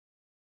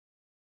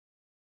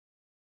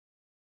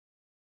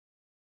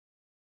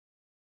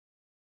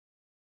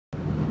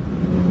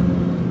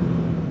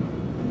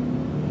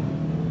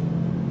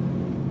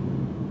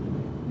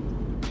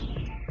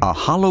A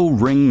hollow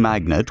ring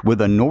magnet with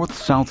a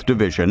north-south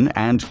division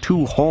and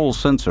two Hall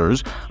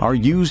sensors are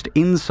used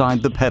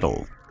inside the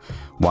pedal.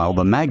 While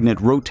the magnet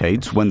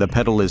rotates when the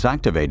pedal is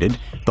activated,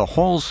 the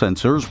Hall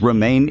sensors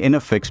remain in a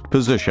fixed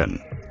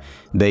position.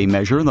 They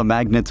measure the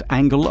magnet's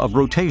angle of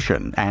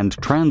rotation and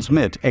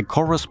transmit a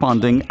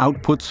corresponding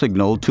output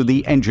signal to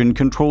the engine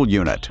control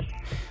unit.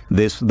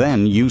 This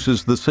then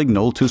uses the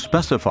signal to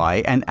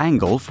specify an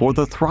angle for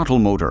the throttle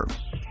motor.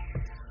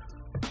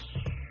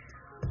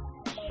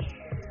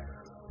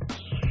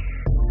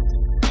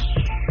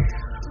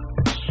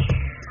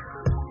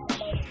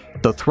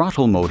 The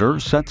throttle motor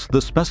sets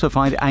the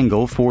specified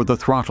angle for the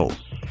throttle.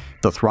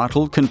 The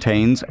throttle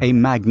contains a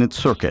magnet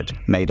circuit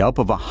made up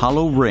of a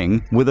hollow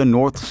ring with a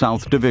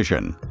north-south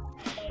division.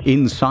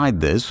 Inside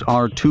this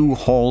are two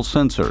Hall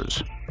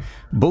sensors.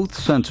 Both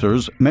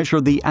sensors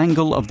measure the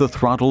angle of the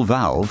throttle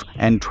valve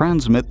and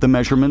transmit the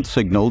measurement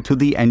signal to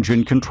the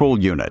engine control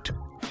unit.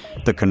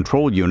 The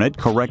control unit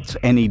corrects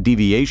any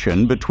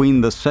deviation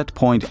between the set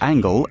point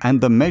angle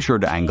and the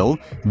measured angle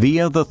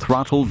via the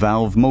throttle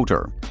valve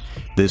motor.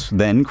 This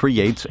then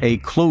creates a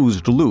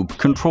closed-loop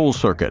control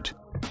circuit.